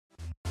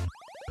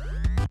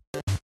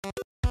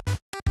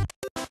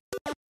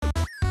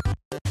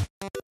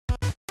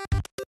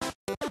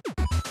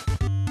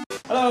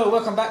Hello,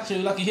 welcome back to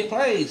Lucky Hit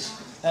Plays.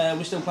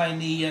 We're still playing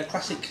the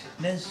classic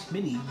NES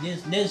Mini.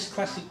 NES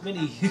Classic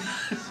Mini.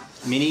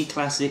 Mini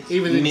Classic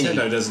Even Mini.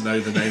 Nintendo doesn't know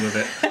the name of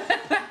it.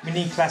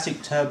 Mini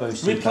Classic Turbo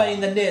Super. We're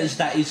playing the NES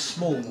that is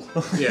small.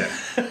 Yeah.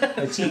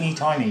 They're teeny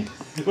tiny.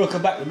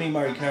 Welcome back with me,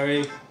 Murry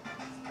Curry.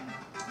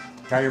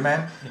 Carrier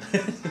Man.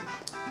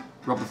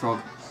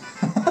 RobtheFrog.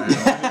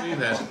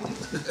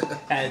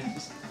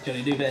 And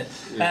Johnny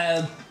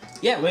Newbed.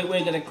 Yeah, we're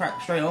going to crack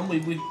straight on.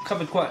 We've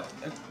covered quite...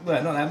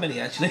 well, not that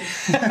many, actually.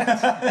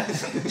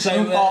 So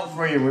in part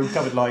 3, we've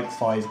covered like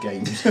 5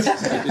 games.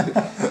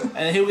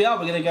 Here we are.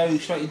 We're going to go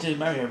straight into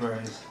Mario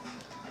Bros.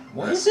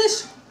 What is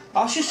this?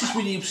 Oh, it's just this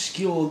really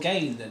obscure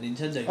game that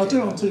Nintendo I'll do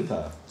it came on out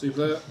 2-player.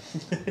 2-player.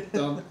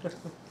 Done.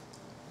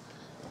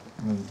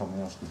 And then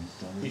something else can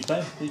be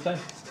done.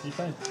 Who's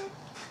playing?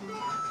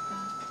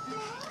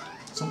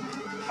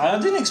 I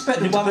didn't expect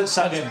them to put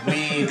such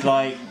weird,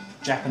 like,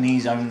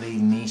 Japanese-only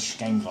niche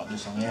games like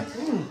this on here.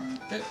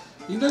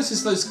 You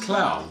notice those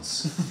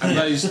clouds and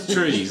those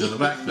trees at the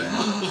back there?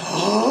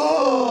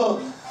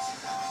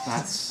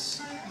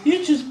 That's...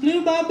 You just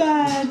blew my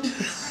mind!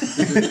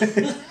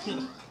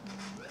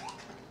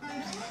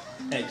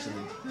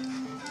 Excellent.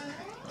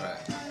 Right.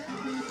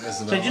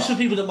 So just for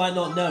people that might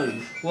not know,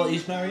 what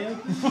is Mario?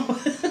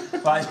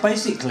 Right,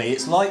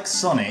 it's like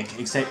Sonic,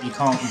 except you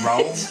can't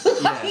roll.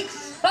 Yeah.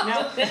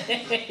 Now,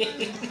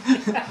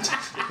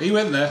 He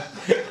went there.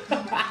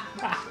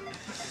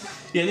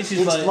 Yeah, this is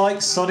It's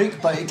like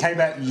Sonic, but it came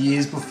out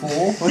years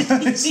before.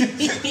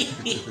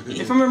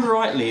 if I remember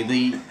rightly,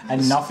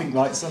 And nothing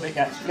like Sonic,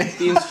 actually.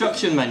 the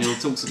instruction manual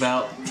talks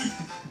about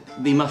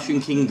the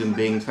Mushroom Kingdom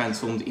being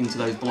transformed into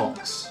those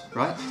blocks,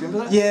 right? Do you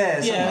remember that?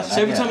 Yeah, something Yeah. like that,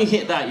 So every yeah. time you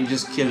hit that, you're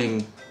just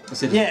killing a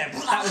citizen. Yeah,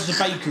 that was the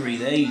bakery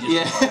there. You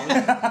just Yeah.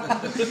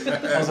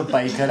 that was a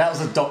baker, that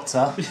was a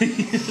doctor.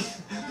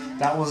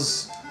 That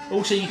was...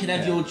 Also, you can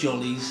have your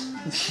jollies.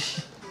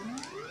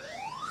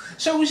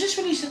 So, was this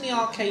released in the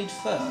arcade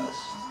first?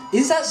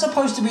 Is that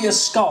supposed to be a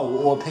skull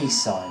or a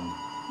peace sign?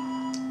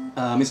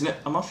 Isn't it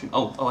a mushroom?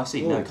 Oh, I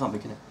see. No, it can't be,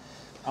 can it?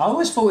 I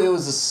always thought it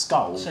was a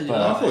skull, So but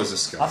I thought it was a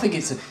skull. I think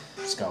it's a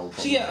skull.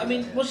 So, yeah, I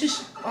mean, was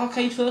this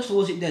arcade first or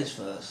was it NES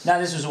first? No,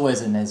 this was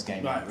always a NES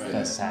game, Right,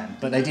 first hand.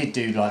 But they did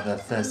do like the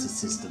first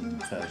system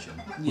version,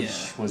 which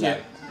Yeah. was Yeah.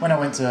 when I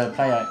went to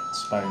Play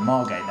Expo in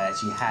Margate. They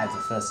actually had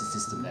the first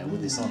system there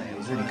with this on it. It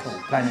was really cool.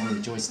 Playing it with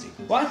a joystick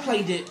was Well, I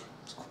played it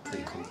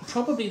pretty cool.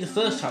 probably the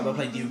first time I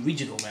played the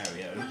original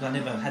Mario. I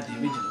never had the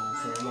original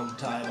for a long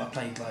time. I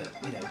played, like,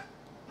 you know,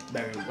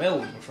 Mario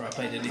World before I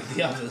played any of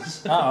the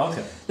others. Oh,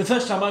 okay. The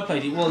first time I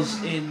played it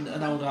was in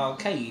an old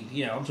arcade.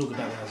 You know, I'm talking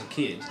about when I was a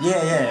kid.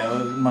 Yeah,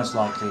 most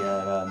likely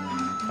a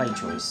play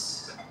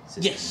choice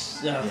system.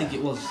 Yes, I think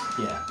it was.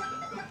 Yeah.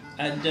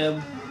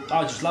 And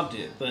I just loved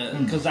it, but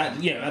because at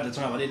the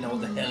time I didn't know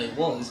what the hell it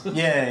was.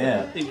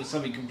 Yeah. It was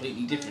something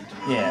completely different to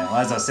me. Yeah, well,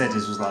 as I said,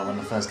 this was like one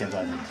of the first games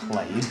I ever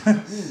played.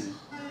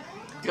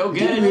 Go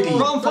get it! Really?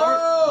 Run for it!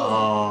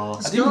 Oh!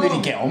 Oh. I didn't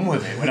really get on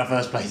with it when I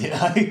first played it.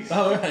 I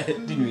Oh, right.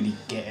 didn't really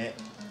get it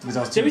because I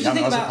was There too is the young,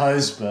 thing I about-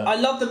 suppose. But I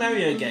love the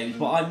Mario games,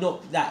 but I'm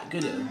not that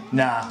good at them.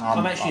 nah,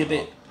 I'm actually a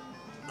bit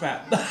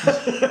crap.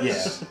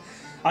 Yeah.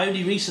 I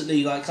only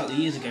recently, like a couple of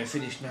years ago,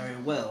 finished Mario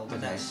World,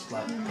 and that's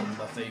like probably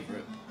my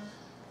favourite.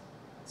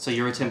 So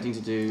you're attempting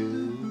to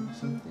do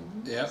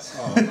something? Yeah.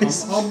 Oh,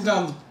 I'm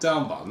down the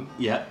down button.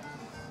 Yeah.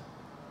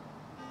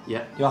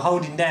 Yeah. You're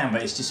holding down,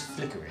 but it's just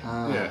flickering.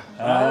 Yeah.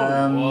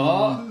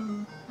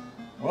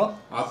 What?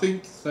 I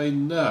think they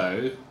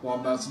know what I'm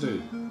about to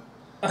do.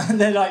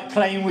 They're like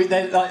playing with.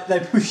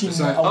 They're pushing It's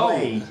like,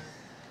 away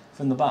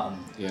from the button.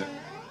 Yeah.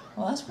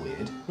 Oh, that's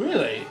weird.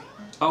 Really?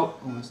 Oh,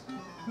 almost.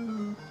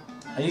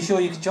 Are you sure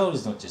your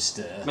controller's not just?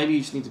 Maybe you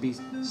just need to be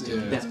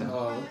Yeah. better.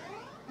 Oh.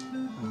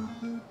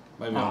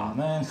 Maybe Ah, I'm...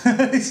 man.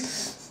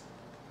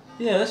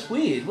 Yeah, that's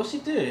weird. What's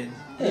it doing?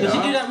 Yeah. Does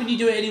it do that when you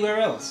do it anywhere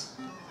else?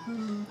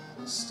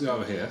 Let's do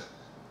over here.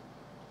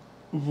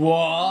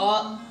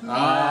 What?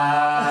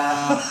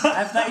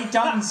 Have they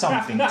done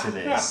something to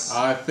this?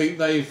 I think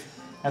they've...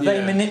 Have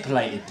they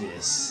manipulated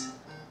this?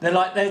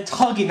 They're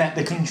tugging at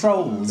the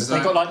controls. Is They've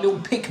that- got like little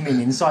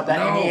Pikmin inside that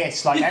No.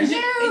 NES. Like,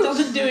 It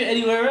doesn't do it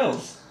anywhere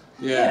else.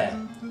 Yeah.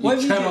 Why You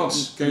would cannot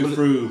go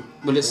through...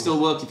 Will it still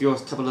work if you're a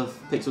couple of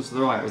pixels to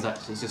the right, or is that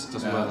it just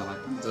doesn't work that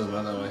way? Doesn't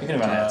work that way. You're gonna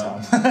run out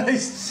of time.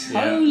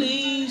 Yeah.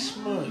 Holy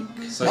smoke.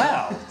 So,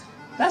 Wow.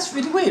 That's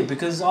really weird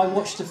because I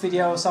watched a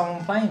video of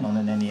someone playing on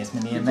an NES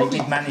Mini and they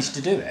did manage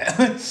to do it.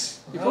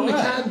 You probably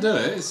Alright. can do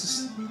it. It's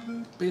just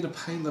being a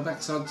pain in the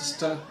backside.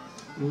 Just Yeah,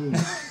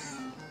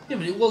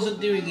 but it wasn't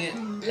doing it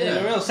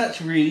anywhere else.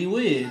 That's really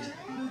weird.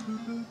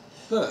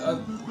 look,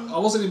 I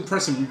wasn't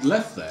impressing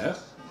left there,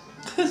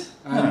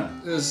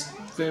 and it was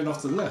veering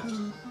off to the left.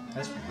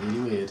 That's really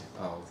weird.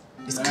 Oh,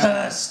 It's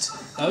cursed.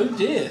 Oh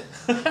dear.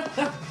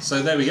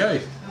 so there we go.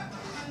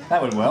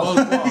 That went well.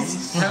 Well, one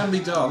can be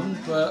done,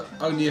 but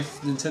only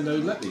if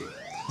Nintendo let me.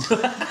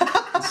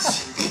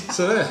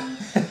 So there.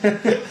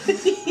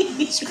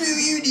 Screw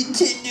you,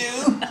 Nintendo!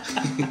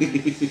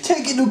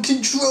 Taking the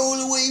control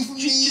away from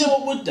me! Do you know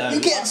what would though? You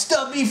can't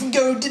stop me from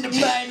going to the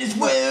minus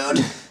world!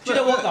 Do you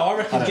know what though? I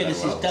reckon I don't know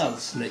Genesis what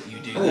does let you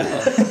do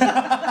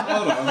that.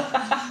 Hold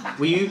on.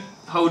 Were you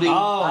holding?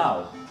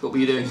 Oh. What were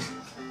you doing?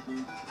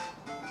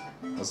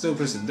 I'm still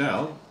pressing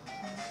down.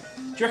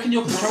 Do you reckon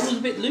your controller's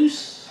a bit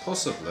loose?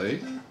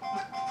 Possibly.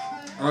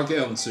 I'll get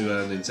on to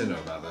Nintendo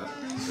about that.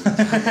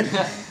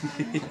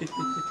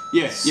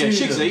 Yeah,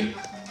 Shigsy.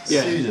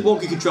 Yeah, Susan.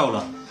 wonky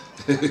controller.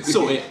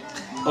 Sort it.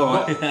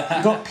 Alright. You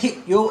got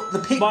the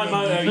pick. My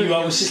moto, you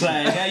old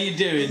slag. How you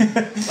doing?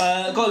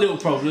 Got a little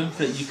problem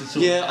that you can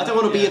sort. Yeah, I don't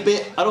want to be a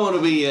bit. I don't want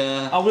to be.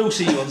 I will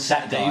see you on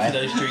Saturday guy. for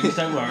those drinks.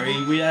 Don't worry,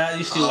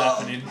 it's still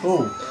happening.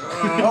 Oh.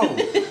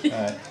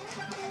 Right.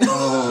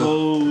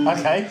 Oh.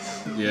 Okay.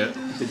 Yeah.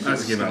 I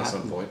have to give out at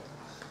some point.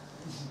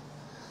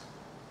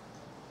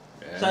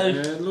 So-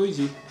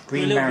 Luigi. We're a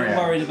Green little bit Mario.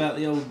 worried about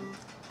the old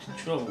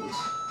controls.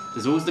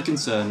 There's always the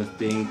concern of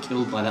being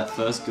killed by that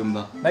first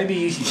Goomba. Maybe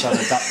you should try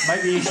the duck.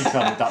 Maybe you should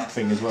try the duck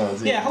thing as well.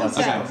 Yeah, hold That's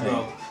the down, same thing.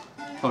 Rob.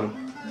 Hold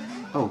on.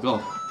 Oh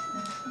god.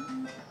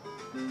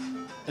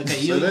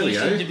 Okay, So there we you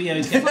go. seem to be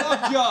okay.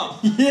 Jump!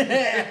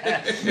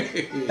 Yeah.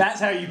 That's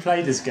how you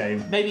play this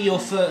game. Maybe your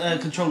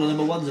controller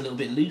number one's a little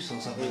bit loose or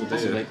something. Oh,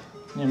 Possibly. dear.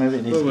 Yeah, maybe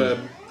it needs to Well,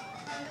 be.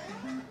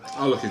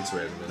 I'll look into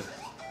it in a minute.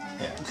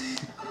 Yeah.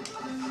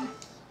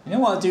 You know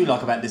what I do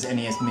like about this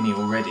NES Mini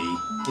already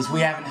is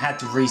we haven't had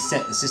to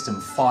reset the system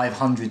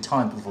 500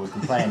 times before we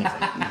can play anything.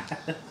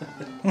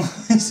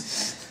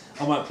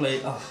 I might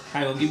play. Oh,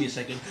 hang on, give me a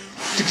second.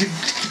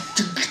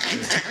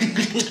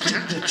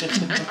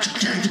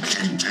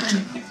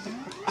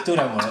 Still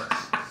don't want it.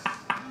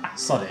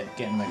 Sod it,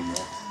 get in the Mega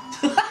Drive.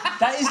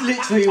 That is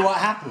literally what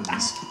happens.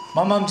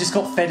 My mum just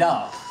got fed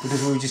up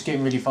because we were just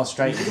getting really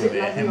frustrated with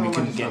it and we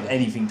couldn't get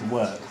anything to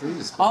work.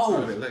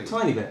 Oh,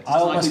 Tiny bit. I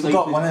almost Like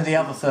forgot one of the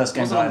other first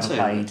games I Was ever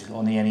that played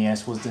on the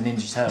NES was the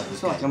Ninja Turtles.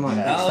 It's like game, I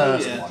might- the Oh,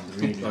 first yeah. one.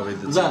 Really.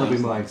 That'll be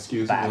my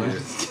excuse. Bad. anyway.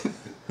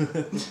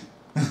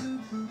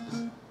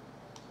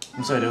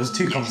 I'm sorry, there was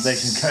two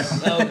conversations going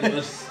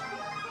on.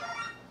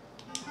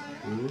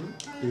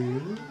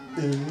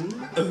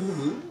 Oh,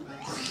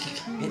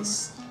 God.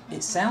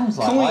 It sounds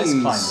like Ice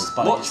Coins. Climbers,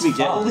 but Watch it's me get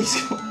fun. all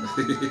these coins.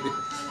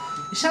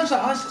 It sounds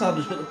like Ice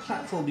Climbers, but the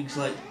platforming's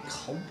like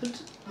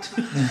competent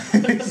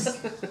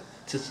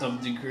to some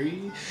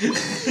degree.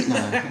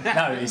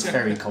 No, it's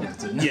very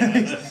competent.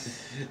 Yeah,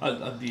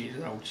 I'd be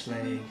an old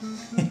slag.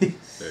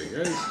 There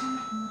you go.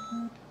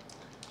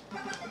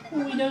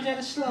 Oh, he knows how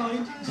to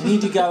slide. You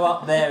need to go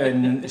up there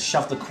and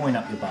shove the coin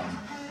up your bum.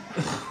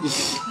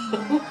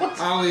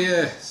 Oh,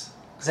 yes.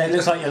 So it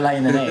looks like you're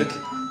laying an egg.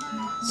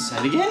 Say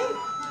it again?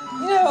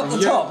 You know, up the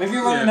Yeah. top. If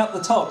you're running Yeah. up the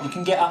top, you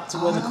can get up to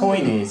where the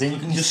coin is, and you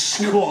can Just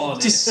squat on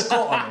it. just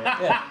squat on it.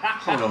 Yeah,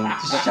 Hold on.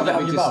 just shove it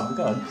up your bum.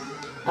 Go on.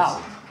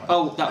 Ow.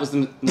 Oh, that was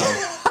the. No.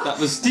 That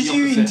was. Did the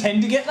you opposite.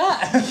 intend to get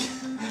that?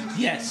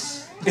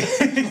 Yes.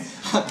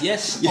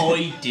 Yes,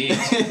 I did.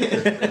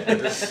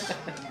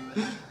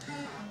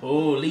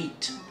 Oh,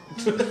 leet.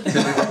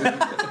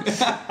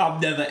 I'm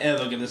never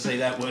ever going to say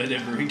that word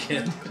ever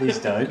again. Please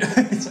don't.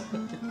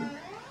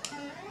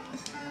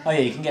 Oh yeah,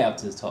 you can get up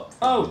to the top.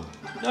 Oh,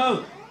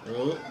 no.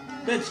 Oh.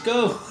 Let's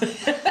go.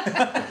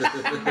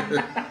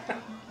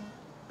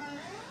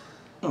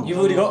 Oh, You've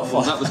already got oh,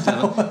 five. that was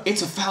clever.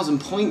 It's 1,000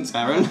 points,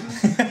 Aaron.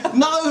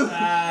 No!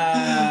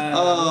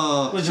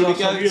 Oh, When's should the we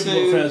last time go you ever got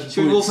 1,000 to.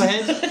 Should we wolf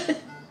points? ahead?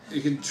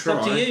 You can It's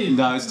up to try. you.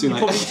 No, it's too You're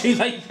probably late. too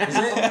late now. Is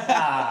it?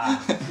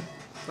 Ah.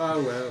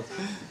 Oh, well.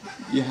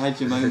 You had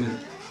your moment.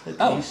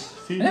 Oh,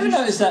 I never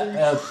noticed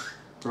that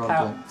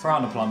Piranha.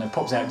 piranha plant that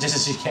pops out just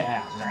as you get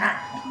out.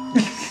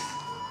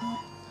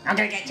 I'm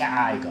gonna get you.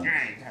 Ah, you got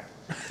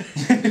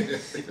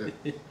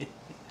it.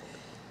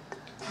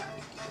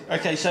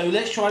 Okay, so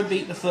let's try and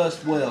beat the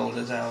first world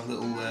as our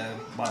little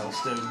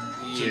milestone.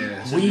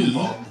 Yeah. To move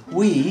on.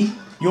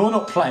 You're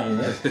not playing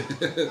it.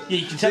 Yeah,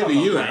 you can tell Maybe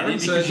I'm not you playing haven't,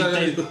 it so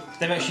because don't-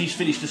 they've actually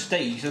finished the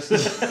stage. That's the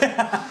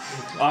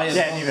I am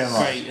Yeah, neither am I.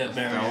 great at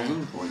Mario.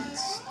 1,000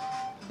 points.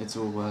 It's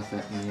all worth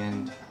it in the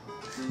end.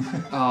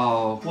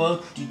 Oh.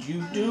 What did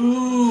you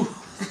do?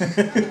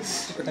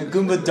 A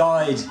Goomba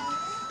died,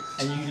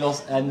 and you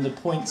lost, and the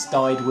points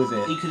died with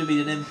it. He could have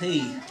been an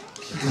MP.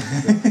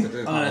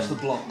 Oh, no, that's the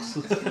blocks.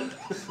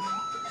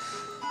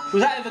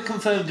 Was that ever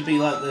confirmed to be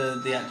like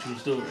the actual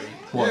story?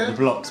 What Yeah. the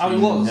blocks? Oh, it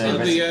mean, was. the On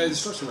rest- the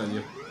instruction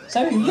menu.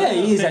 So yeah,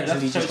 he is Fair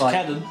actually enough, so just it's like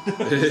canon.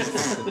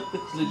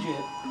 It's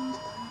legit.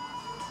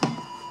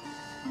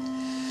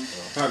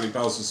 Apparently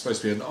Bowser's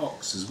supposed to be an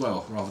ox as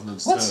well, rather than a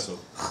What? turtle.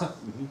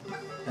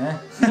 eh?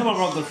 Come on,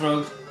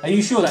 RobtheFrog. Are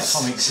you sure that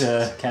comic's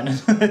canon?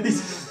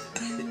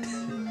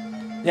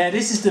 Yeah,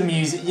 this is the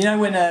music. You know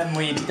when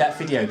we did that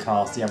video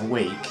cast the other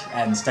week,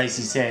 and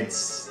Stacey said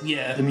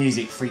Yeah. the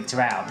music freaked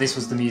her out. This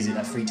was the music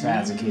that freaked her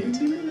out as a kid.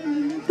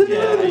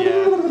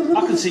 Yeah.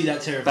 I can see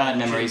that terrifying. Bad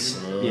memories.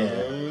 Yeah.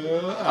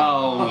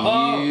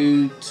 Oh,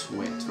 you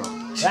twit,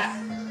 Rob. That.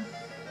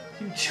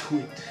 You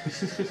twit.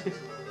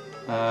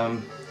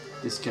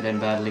 This could end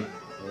badly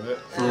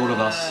for all of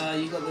us.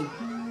 You got the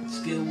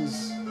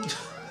skills.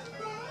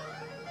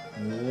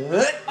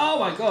 Oh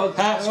my god.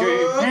 Hat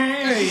screw.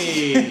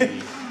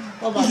 Hey!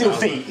 Oh, His little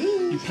feet.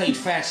 You played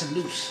fast and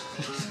loose.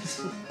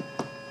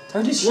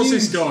 Toad is What's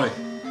huge. this guy?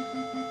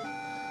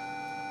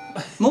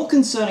 More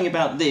concerning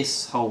about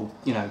this whole,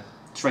 He's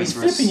traitorous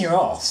flipping your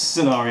ass.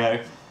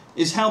 scenario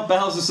is how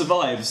Bowser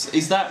survives.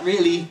 Is that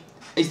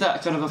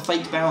kind of a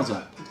fake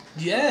Bowser?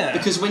 Yeah.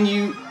 Because when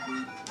you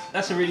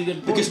That's a really good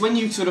point. Because when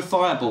you sort of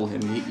fireball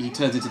him, he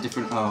turns into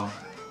different. Oh,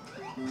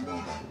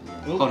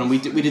 Ooh. hold on, we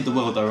did the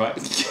world though, right?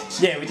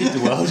 Yeah, we did the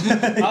world.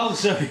 Oh,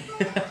 sorry.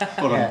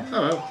 Hold on. Yeah.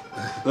 Oh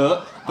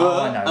well. I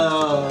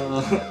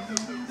know.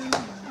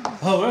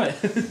 Oh, right.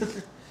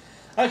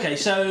 Okay,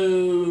 so...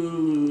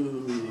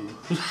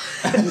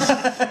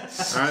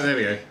 Alright, there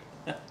we go.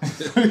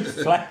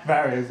 Black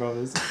Mario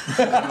Brothers. I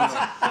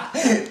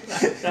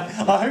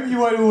hope you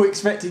weren't all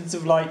expecting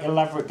some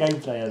elaborate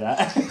gameplay of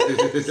that.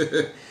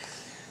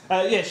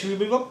 yeah, should we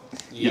move on?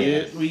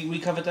 Yeah. We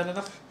covered that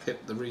enough?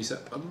 Hit the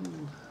reset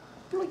button.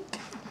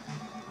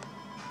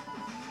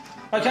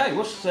 Okay,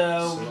 what's...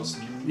 what's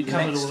we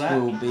covered all Next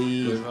that. will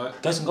be Right.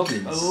 Ghosts N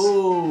Goblins.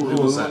 Oh,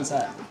 Who was that? What's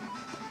that?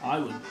 I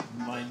wouldn't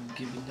mind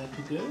giving that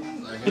a go.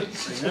 Okay.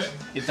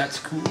 If that's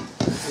cool.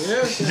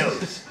 Yeah.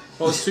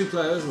 Well, it's 2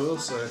 players, well,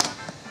 so.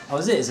 Oh,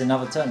 is it? It's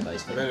another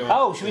turn-based thing. Anyway,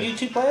 Oh, should we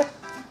do 2-player?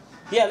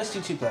 Yeah, let's do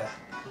 2-player.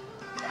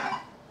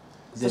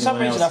 Is For some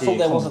anyone reason, else I thought here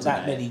there wasn't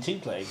that confident? many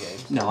 2-player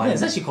games. No, Yeah,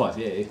 there's actually quite a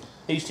few.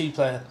 Who's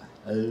 2-player?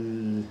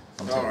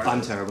 Alright.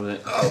 I'm terrible at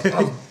it.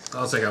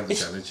 I'll take up the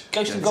challenge.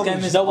 Ghosts N This game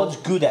Goblins, is no all- one's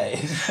good at it.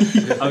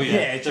 Oh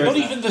yeah, Not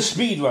even the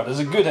speedrunners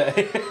are good at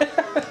it.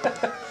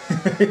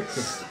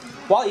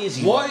 Why is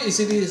he? Why is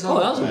it his Oh,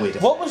 that was a weird.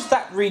 What was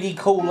that really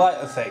cool light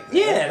effect?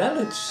 Yeah, that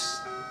looks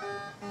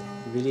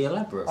really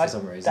elaborate for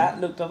some reason. That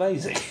looked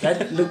amazing.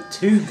 That looked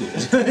too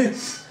good.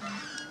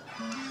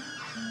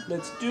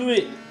 Let's do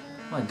it.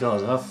 My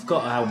God, I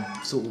forgot how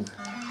sort of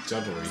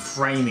Judgery.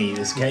 framey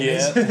this game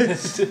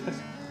is.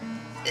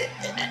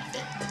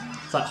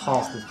 It's like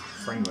half the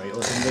frame rate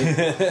or something.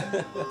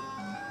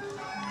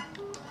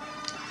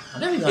 I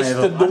don't think It's I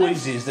the ever.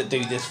 noises that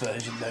do this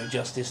version though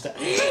justice.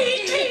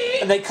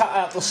 And they cut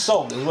out the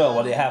song as well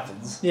when it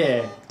happens.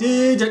 Yeah.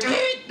 Yep,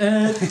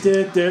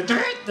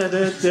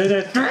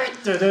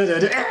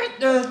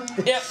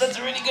 that's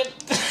really good.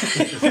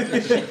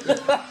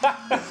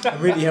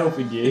 I'm really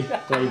helping you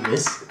play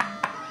this.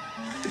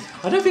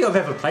 I don't think I've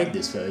ever played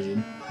this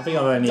version. I think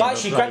I've only I ever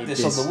actually played grabbed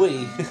this on the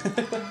Wii.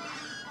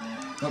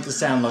 Not to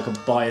sound like a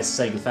biased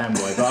Sega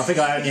fanboy, but I think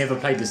I only ever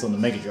played this on the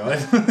Mega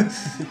Drive.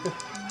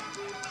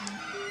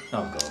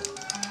 Oh God.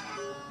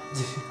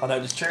 I know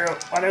the trick.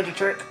 I know the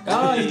trick.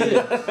 Oh, you did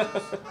it.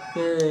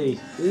 Yay.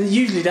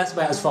 Usually that's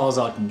about as far as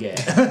I can get.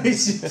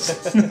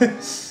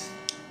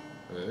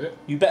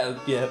 You better,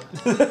 yeah.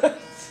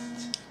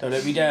 Don't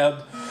let me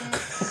down.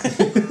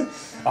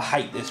 I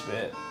hate this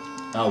bit.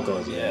 Oh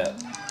God, yeah.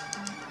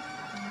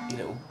 You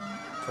little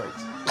prick.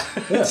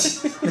 Yeah.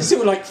 They're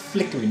sort of like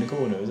flickering the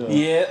corner as well.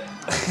 Yeah.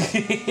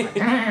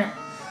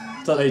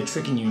 It's like they're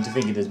tricking you into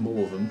thinking there's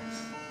more of them.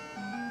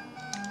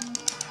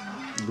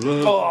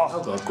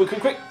 Oh, God.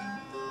 quick.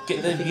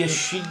 Get the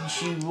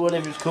Yashin,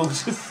 whatever it's called.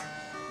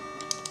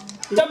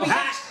 Don't be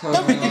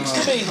next to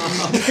me.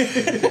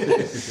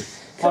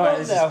 Come Alright, on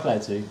this now. is player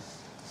 2.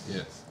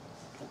 Yeah.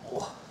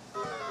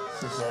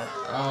 This is,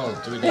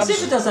 Oh, do we need Let's see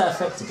if it does that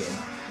effect again.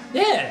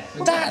 Yeah!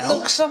 that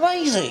looks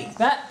amazing.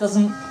 That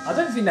doesn't... I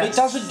don't think It that's...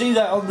 doesn't do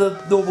that on the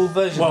normal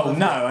version. Well,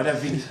 no, I don't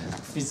think it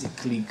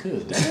physically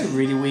could. That's a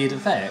really weird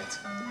effect.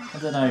 I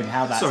don't know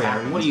how that's Sorry, Aaron.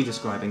 happened. What are you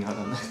describing? I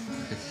don't know.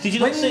 Did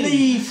you When not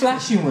see? the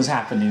flashing was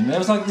happening, there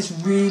was like this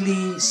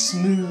really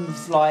smooth,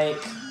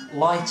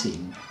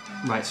 lighting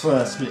Right. for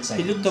a split It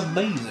second. looked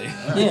amazing.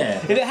 Yeah.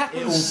 If it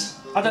happens,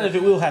 I don't know if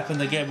it will happen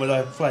again when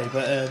I play,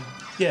 but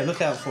yeah,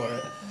 look out for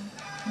it.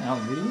 That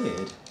was really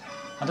weird.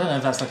 I don't know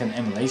if that's like an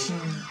emulation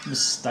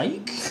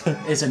mistake.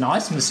 It's a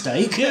nice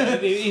mistake. Yeah,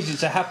 it is.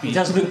 It's a happy. It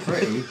does look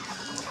pretty.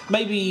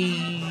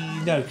 Maybe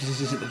no, because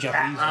this isn't the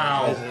Japanese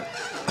Ow. version, is it?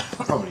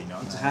 Probably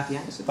not. It's a happy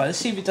accident. But let's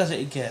see if it does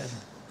it again.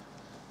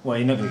 Well,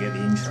 you're not going to get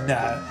the intro.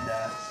 No.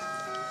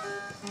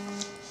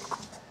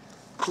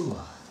 Ooh.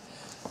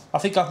 I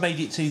think I've made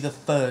it to the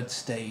 3rd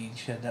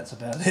stage, and that's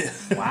about it.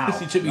 Wow.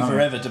 It took me Oh.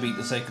 forever to beat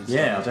the 2nd stage.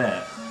 Yeah, I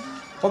bet.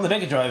 On the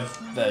Mega Drive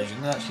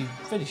version, I actually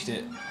finished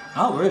it.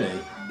 Oh, really?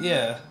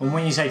 Yeah. Well,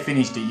 when you say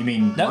finished it, you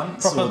mean No,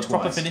 once or twice?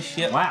 proper finish.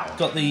 Yeah. Wow.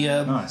 Got the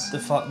Nice.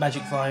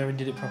 magic fire and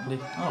did it properly.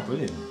 Oh,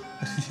 brilliant.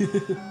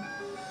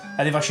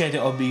 And if I shared it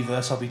on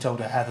Miiverse, I'll be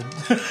told I haven't.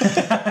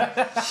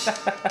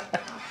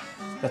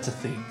 That's a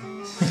thing.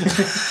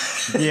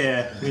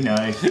 Yeah, we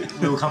know.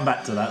 We'll come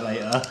back to that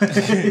later.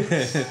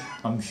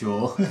 I'm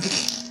sure.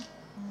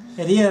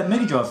 Yeah, the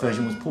Mega Drive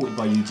version was ported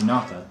by Yuji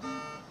Naka.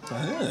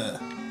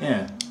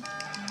 Yeah.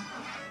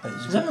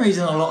 For some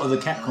reason, a lot of the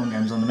Capcom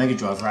games on the Mega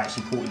Drive are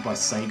actually ported by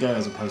Sega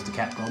as opposed to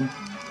Capcom.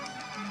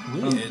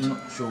 Weird. I'm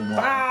not sure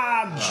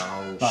why.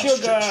 Fudge! But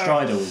Sugar!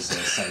 Strider was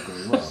Sega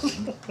as well, I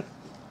think.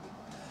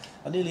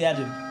 I nearly had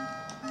him.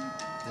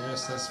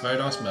 Yes, that's a very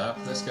nice map.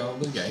 Let's go on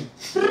with the game.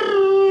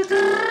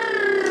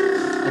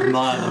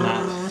 Admire the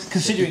map.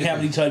 Considering how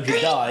many times you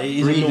die, it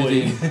is Breathe it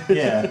annoying. in.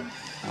 Yeah.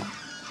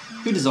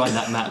 Who designed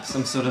that map?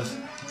 Some sort of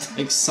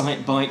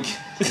Excite Bike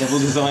level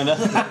designer.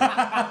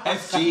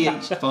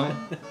 FGH fine.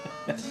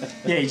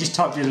 Yeah, you just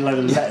typed in a load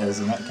of letters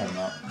and that came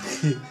up.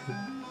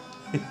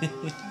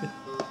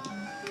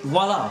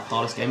 Voila!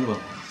 Hardest game in the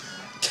world.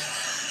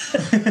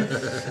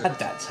 And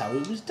that's how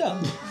it was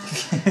done.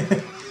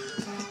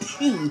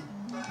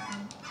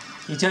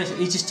 He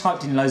just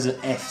typed in loads of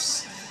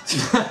Fs.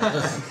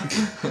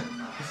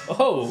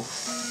 Oh,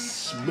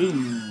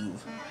 smooth.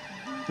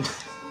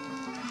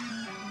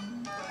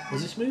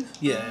 Was it smooth?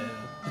 Yeah.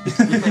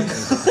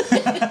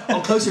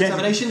 On closer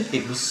examination,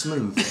 it was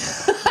smooth.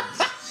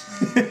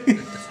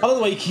 I love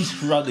the way he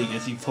keeps running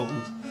as he falls.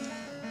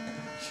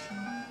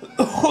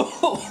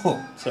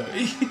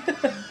 Sorry.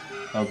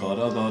 Oh god,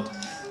 oh god.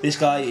 This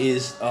guy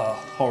is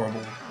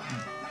horrible.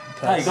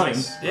 Oh, you got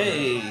him?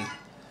 Yay.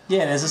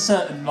 Yeah, there's a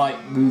certain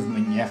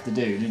movement you have to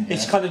do, don't you?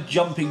 It's kind of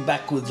jumping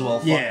backwards while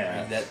firing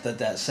Yeah.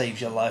 that saves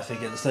your life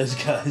against those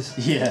guys.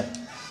 Yeah.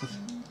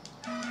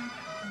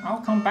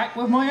 I'll come back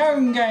with my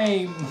own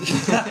game.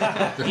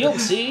 You'll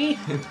see.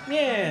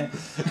 Yeah.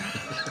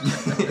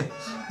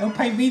 They'll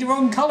paint me the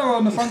wrong colour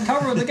on the front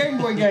cover of the Game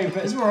Boy game,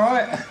 but it's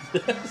alright.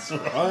 That's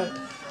alright.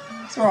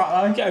 It's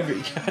alright though. Get over it,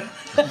 you can.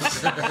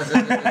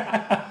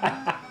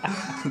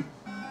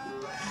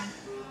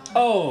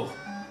 Oh.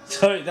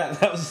 Sorry, that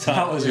was tight.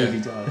 That was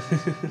really tight.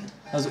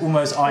 That was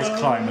almost Ice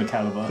Climber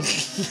caliber.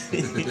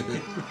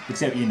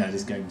 Except you know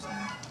this game's...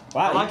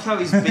 I like how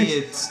his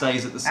beard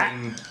stays at the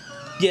same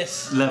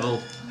Yes.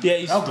 level. Yeah,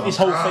 his whole face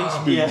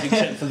moves Yeah.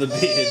 except for the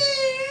beard.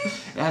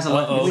 It has a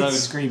life of With its own.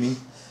 screaming.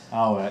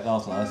 Oh, right,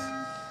 last life.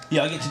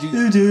 Yeah, I get to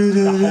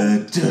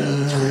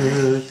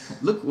do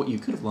Look what you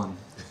could have won.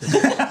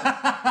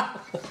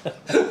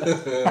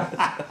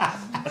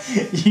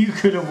 You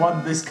could have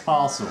won this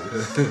castle.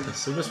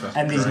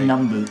 And these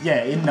numbers.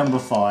 Yeah, in number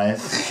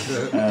 5.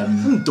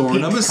 Door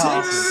Pink number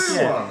castle. 6.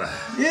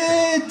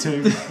 Yeah.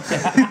 2.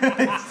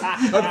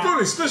 I've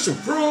got a special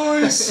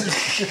prize!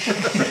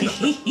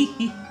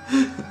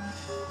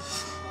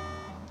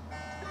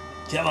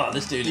 Come on,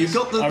 let's do this. You've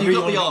got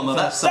the armour,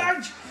 that's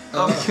Sarge!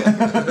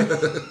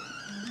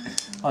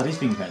 Oh, these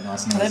things make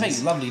nice They noises.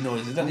 make lovely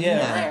noises, don't they?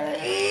 Yeah.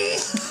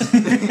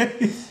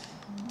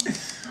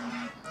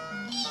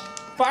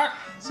 Fuck!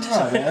 It's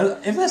alright,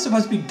 if they're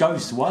supposed to be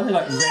ghosts, why are they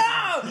like red?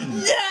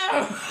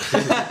 No!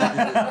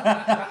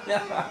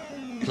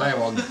 Play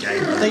one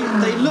game. They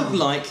look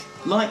like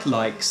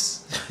likes.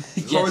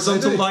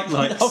 Horizontal likes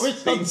Horizontal.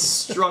 being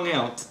strung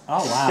out.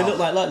 Oh wow. They look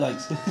like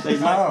lights. They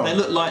look like. They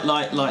look like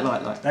lights.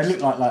 They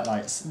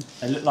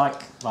look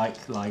like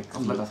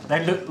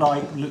they look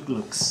like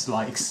looks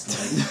likes.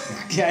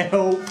 Can't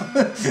help.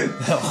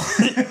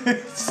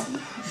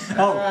 Oh,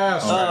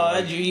 Oh,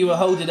 Andrew, you were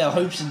holding our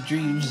hopes and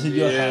dreams in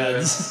your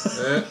hands.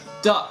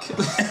 Duck. it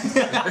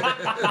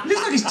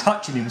looks like he's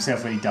touching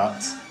himself when he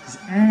ducks.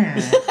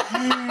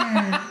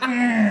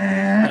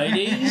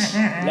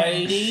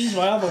 Ladies,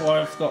 my other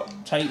wife got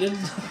taken.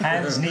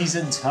 Hands, knees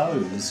and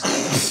toes.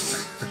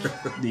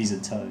 Knees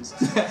and toes.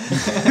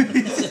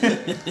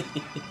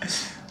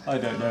 I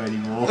don't know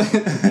anymore.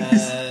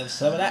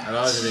 Some of that. And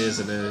either it is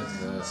and it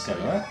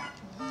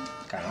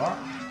Go on.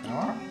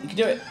 You can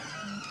do it.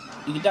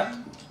 You can duck.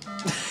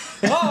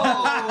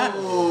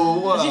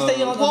 Oh, As if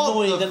they aren't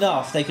annoying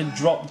enough, they can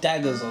drop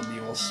daggers on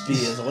you or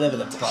spears or whatever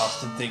the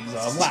bastard things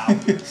are. Wow.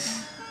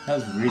 That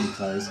was really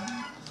close.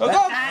 Oh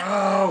god!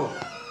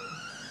 Oh!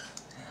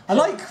 I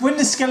like when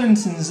the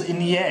skeleton's in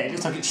the air, it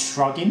looks like it's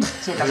shrugging.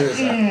 So it goes,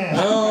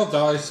 Oh,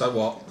 die, so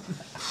what?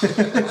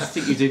 I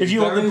think you did If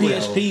you're on the very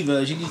well. PSP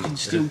version, you can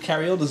still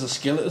carry on as a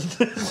skeleton.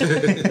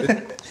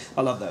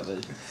 I love that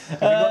version.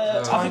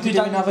 I think to we've do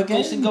done another game?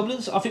 Ghosts N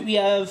Goblins. I think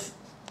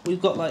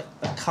we've got like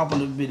a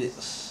couple of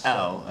minutes.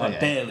 Oh, Like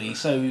barely,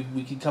 so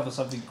we can cover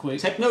something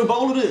quick. Techno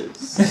bowl it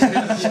is.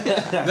 Let's just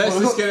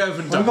get it over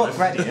and We've done got with.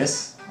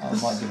 Gradius. I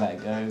might give that a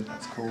go.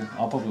 That's cool.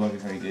 I probably won't be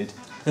very good.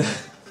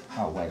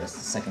 Oh wait, that's the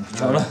second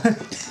controller.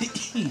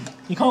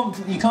 you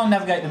can't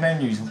navigate the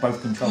menus with both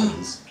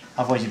controllers.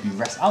 Otherwise you'd be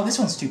resting. Oh, this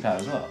one's 2-player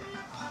as well.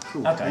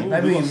 Cool. Okay, Ooh,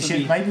 maybe we we want to should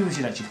be-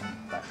 actually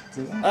come back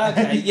to that.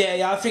 Okay,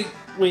 yeah, I think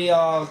we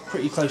are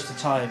pretty close to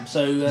time.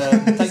 So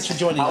thanks for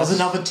joining That was us.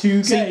 another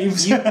 2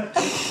 games. You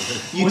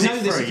Was know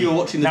it this free? if you were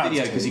watching the No,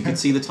 video it's because two. you could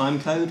see the time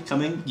code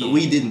coming, but Yeah.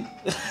 we didn't.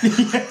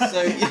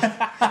 So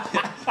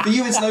for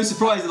you, it's no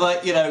surprise.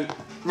 Like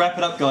wrap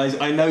it up, guys.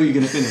 I know you're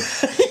going to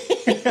finish.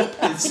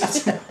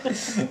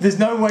 There's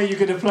no way you're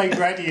going to play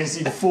Gradius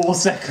in 4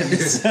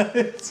 seconds.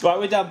 Right,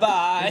 we're done.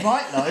 Bye.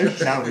 Right though.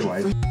 No, we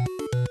won't.